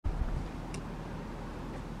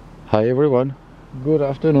Hi everyone, good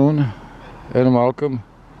afternoon and welcome.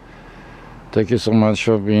 Thank you so much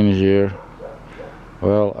for being here.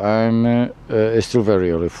 Well, it's still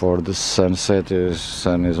very early for the sunset. The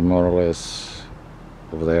sun is more or less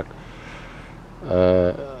over there.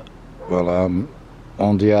 Well, I'm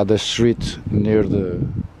on the other street near the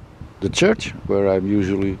church where I'm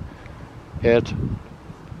usually at.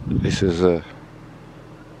 This is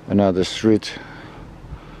another street.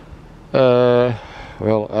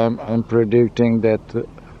 Well, I'm predicting that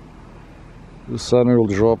the sun will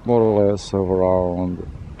drop more or less around,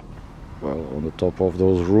 well, on the top of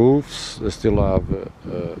those roofs. They still have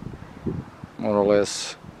more or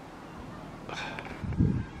less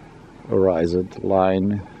horizon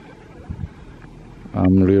line.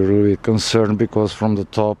 I'm really concerned because from the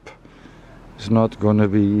top it's not gonna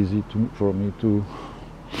be easy for me to.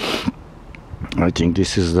 I think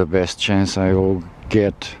this is the best chance I will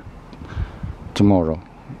get tomorrow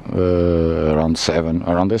around 7,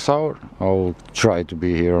 around this hour. I'll try to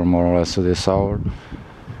be here more or less at this hour.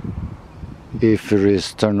 If it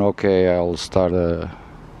is turn okay, I'll start a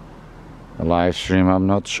live stream. I'm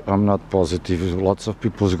not positive. Lots of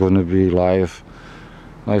people is going to be live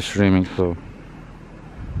streaming, so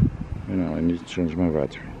you know I need to change my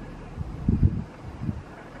battery.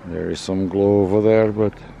 There is some glow over there,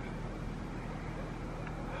 but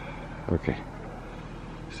okay,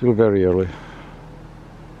 still very early.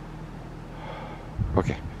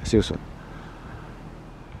 Okay, see you soon.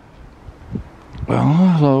 Well,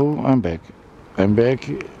 hello, I'm back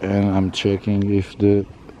and I'm checking if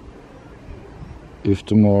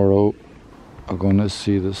tomorrow I'm gonna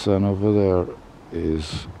see the sun over there.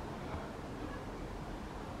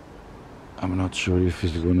 I'm not sure if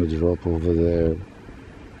it's gonna drop over there.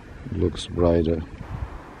 It looks brighter.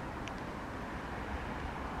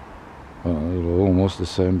 Almost the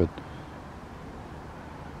same, but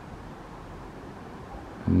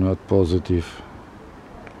I'm not positive.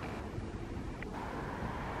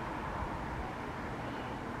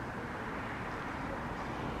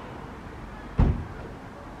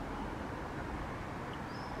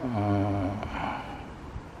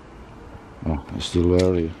 Oh, it's still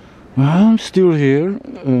early. I'm still here.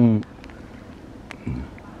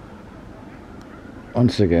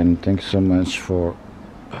 Once again, thanks so much for.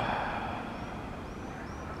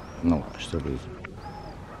 No, still is.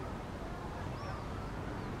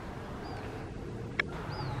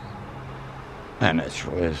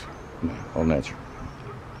 Natural, yes. All natural.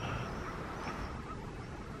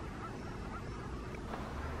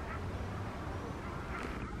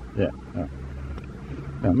 Yeah.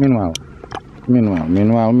 Meanwhile,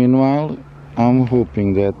 I'm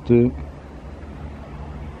hoping that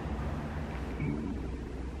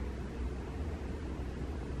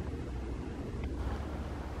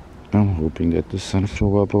the sun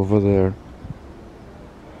show up over there.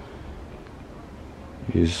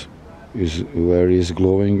 Is where is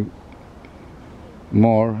glowing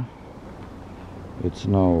more. It's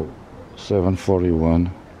now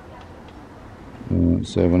 7:41.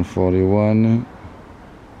 7:41.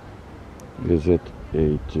 Is it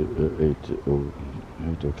 8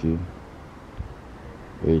 okay?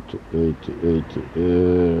 8.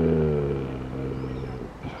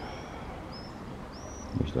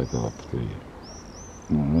 Está aquela porcaria.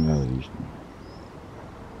 Não é nada disto.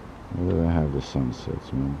 Where do I have the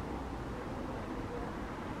sunsets, man?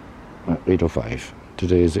 8:05.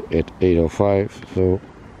 Today is at 8:05, so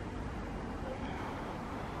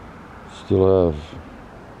still have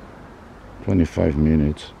 25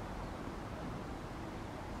 minutes.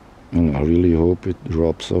 And I really hope it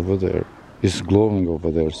drops over there. It's glowing over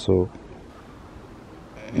there, so,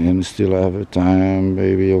 and still have a time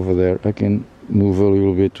maybe over there. I can move a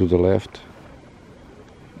little bit to the left,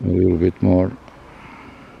 a little bit more.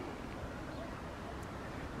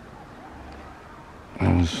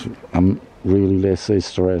 I'm really, let's say,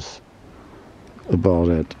 stressed about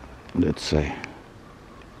it, let's say.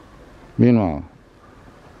 Meanwhile,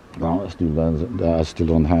 well, I still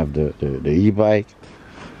don't have the e-bike.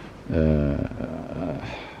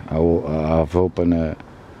 I've opened a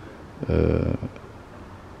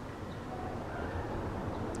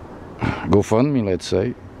GoFundMe, let's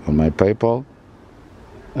say, on my PayPal.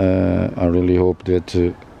 I really hope that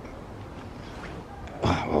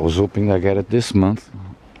I was hoping I get it this month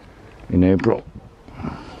in April.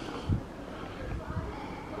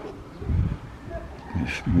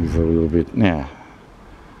 Move a little bit, yeah.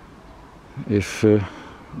 If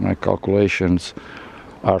my calculations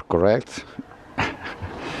are correct,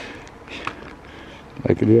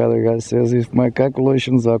 like the other guy says, if my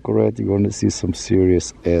calculations are correct, you're going to see some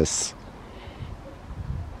serious S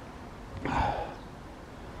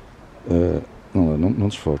não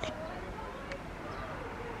desfoque.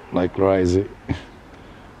 Like crazy.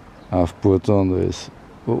 I've put on this.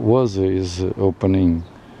 Was is opening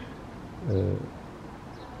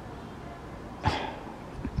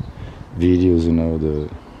videos, you know, the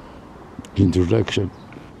introduction.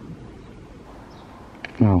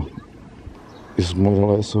 Now, it's more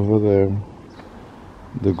or less over there.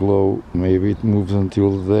 The glow, maybe it moves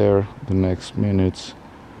until there the next minutes.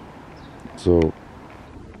 So,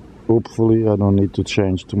 hopefully I don't need to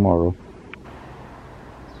change tomorrow.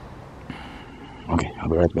 Okay, I'll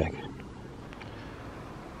be right back.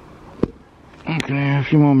 Okay, a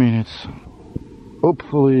few more minutes.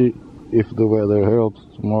 Hopefully, if the weather helps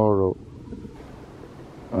tomorrow,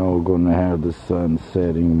 I'm gonna have the sun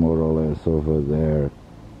setting more or less over there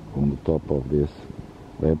on the top of this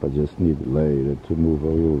lamp. I just need later to move a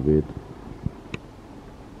little bit.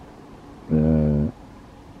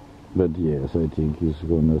 But yes, I think it's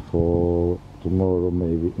gonna fall tomorrow,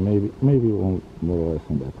 maybe on more or less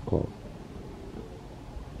on that cloud.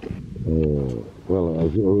 Well, I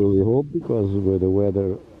really hope, because the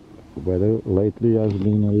weather lately has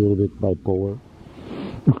been a little bit bipolar.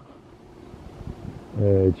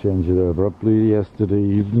 It changed abruptly. Yesterday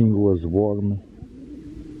evening was warm.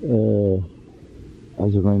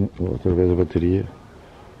 As rain, outra vez a bateria.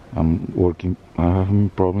 I'm having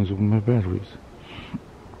problems with my batteries.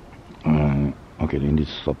 Okay, I need to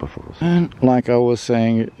stop for us. And like I was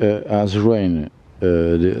saying, as rain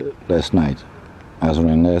last night. As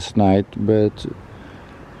rain last night, but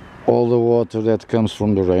all the water that comes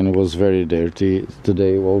from the rain was very dirty.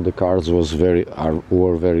 Today all the cars were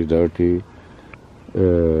very dirty,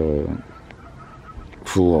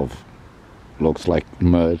 full of, looks like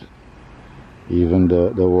mud. Even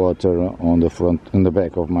the water on the front and the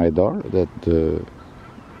back of my door that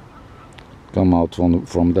come out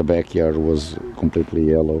from the backyard was completely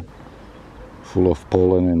yellow, full of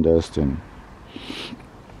pollen and dust.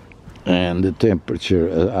 And the temperature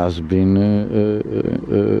has been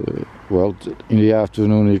well, in the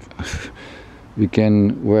afternoon we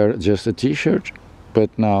can wear just a t-shirt, but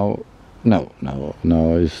now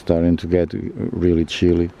it's starting to get really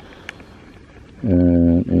chilly,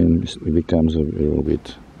 and it becomes a little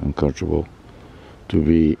bit uncomfortable to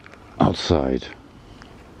be outside.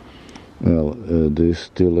 Well, they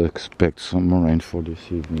still expect some rain for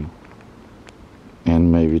this evening.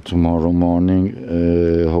 And maybe tomorrow morning,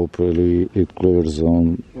 hopefully it clears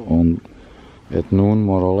on at noon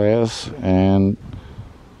more or less, and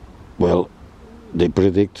well, they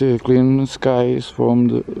predict clean skies for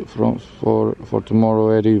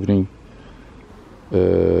tomorrow at evening.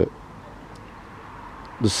 The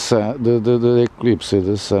eclipse,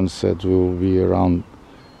 the sunset will be around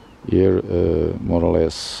here, more or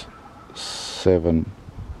less 7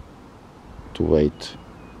 to 8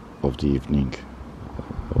 of the evening.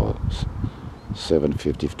 Or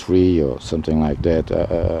 7:53 or something like that.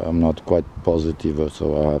 I'm not quite positive,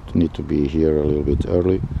 so I need to be here a little bit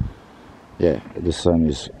early. Yeah, the sun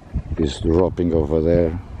is dropping over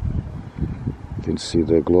there. You can see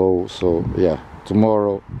the glow. So yeah,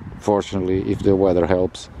 tomorrow, fortunately, if the weather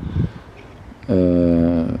helps,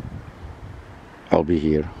 I'll be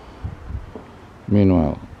here.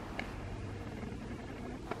 Meanwhile,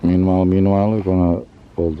 we're gonna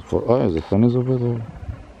hold for. Oh, the sun is over there.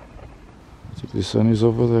 I think the sun is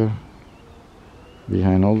over there,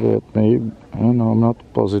 behind all that. Maybe, I don't know, I'm not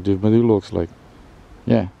positive, but it looks like,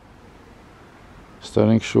 yeah,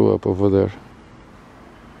 starting to show up over there.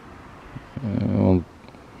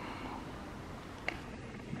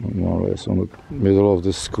 More or less on the middle of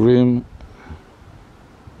the screen,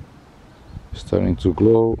 starting to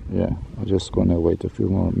glow. Yeah, I'm just gonna wait a few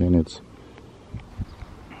more minutes.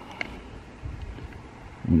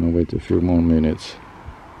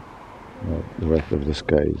 Well, the rest of the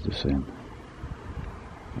sky is the same.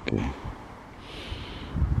 Okay.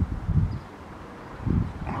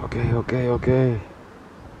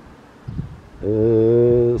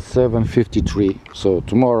 7:53. So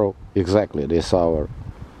tomorrow, exactly this hour,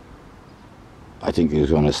 I think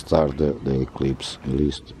it's gonna start the eclipse. At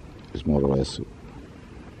least it's more or less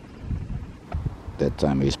that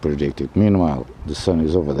time is predicted. Meanwhile, the sun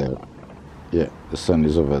is over there. Yeah, the sun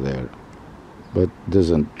is over there, but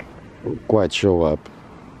doesn't quite show up.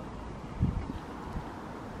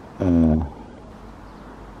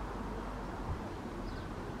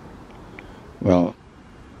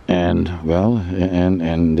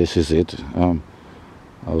 And this is it.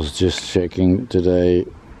 I was just checking today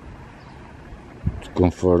to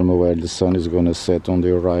confirm where the sun is gonna set on the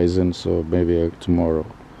horizon, so maybe tomorrow,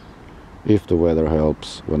 if the weather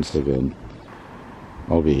helps, once again,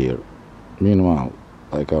 I'll be here. Meanwhile,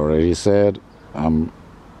 like I already said, I'm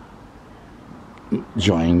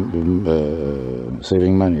saving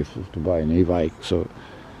money to buy an e-bike. So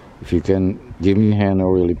if you can give me a hand, I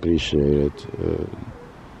really appreciate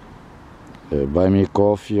it. Buy me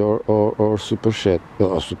coffee or super chat,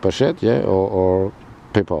 yeah, or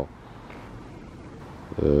PayPal.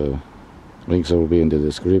 Links will be in the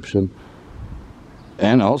description.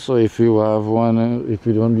 And also, if you have one, if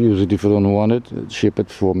you don't use it, if you don't want it, ship it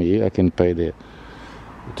for me. I can pay the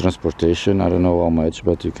transportation. I don't know how much,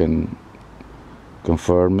 but you can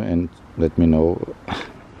confirm and let me know.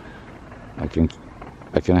 I can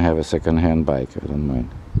have a second-hand bike. I don't mind.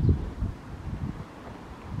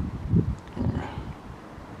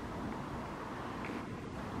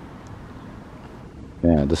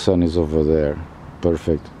 Yeah, the sun is over there.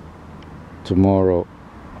 Perfect. Tomorrow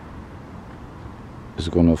is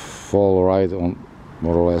gonna fall right on,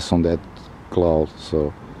 more or less, on that cloud.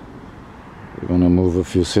 So we're gonna move a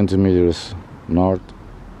few centimeters north.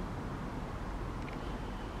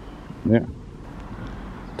 Yeah.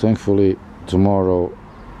 Thankfully, tomorrow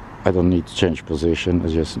I don't need to change position. I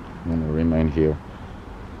just want to remain here.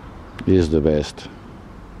 It is the best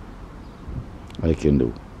I can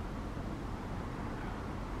do.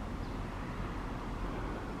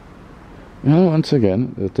 Once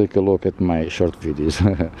again, take a look at my short videos.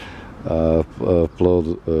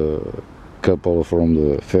 Upload a couple from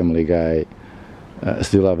the Family Guy.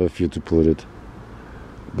 Still have a few to put it,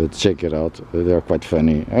 but check it out. They're quite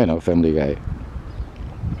funny. I know, Family Guy.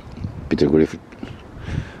 Peter Griffin.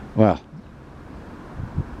 Well.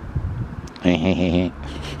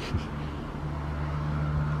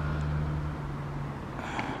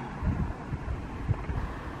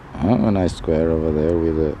 A nice square over there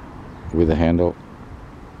with a handle.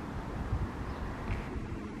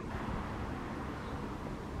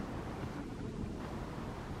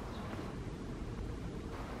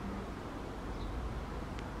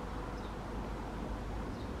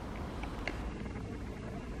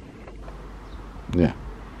 Yeah,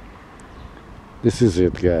 this is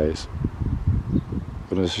it, guys.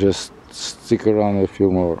 Let's just stick around a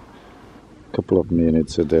few more, couple of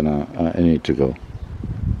minutes, and then I need to go.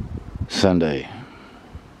 Sunday.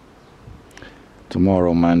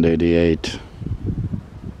 Tomorrow, Monday the 8th.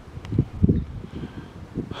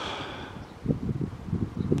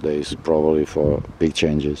 Days probably for big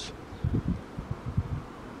changes.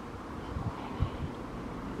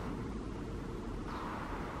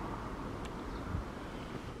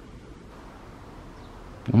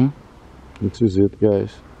 This is it,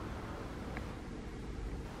 guys.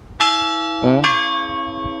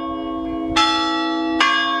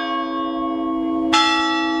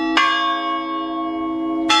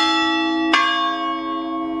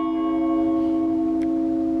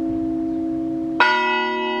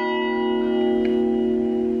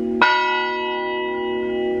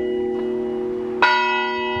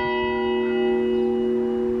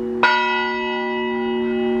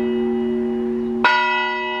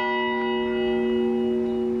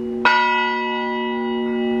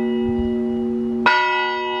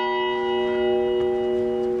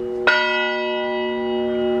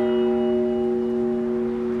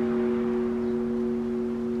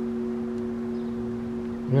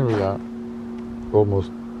 Here we are, almost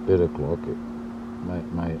 8 o'clock.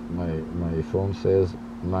 My phone says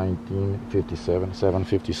 19:57,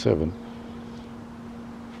 7:57.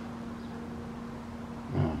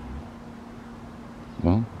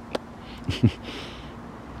 Well,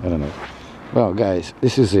 I don't know. Well, guys,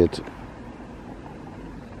 this is it.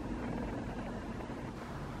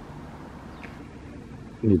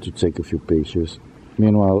 Need to take a few pictures.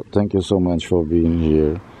 Meanwhile, thank you so much for being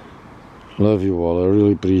here. Love you all. I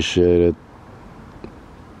really appreciate it.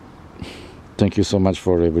 Thank you so much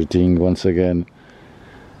for everything once again.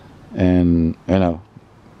 And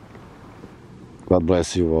God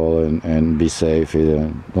bless you all, and be safe.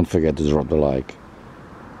 Don't forget to drop the like.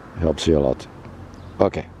 It helps you a lot.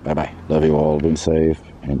 Okay, bye bye. Love you all. Be safe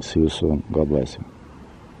and see you soon. God bless you.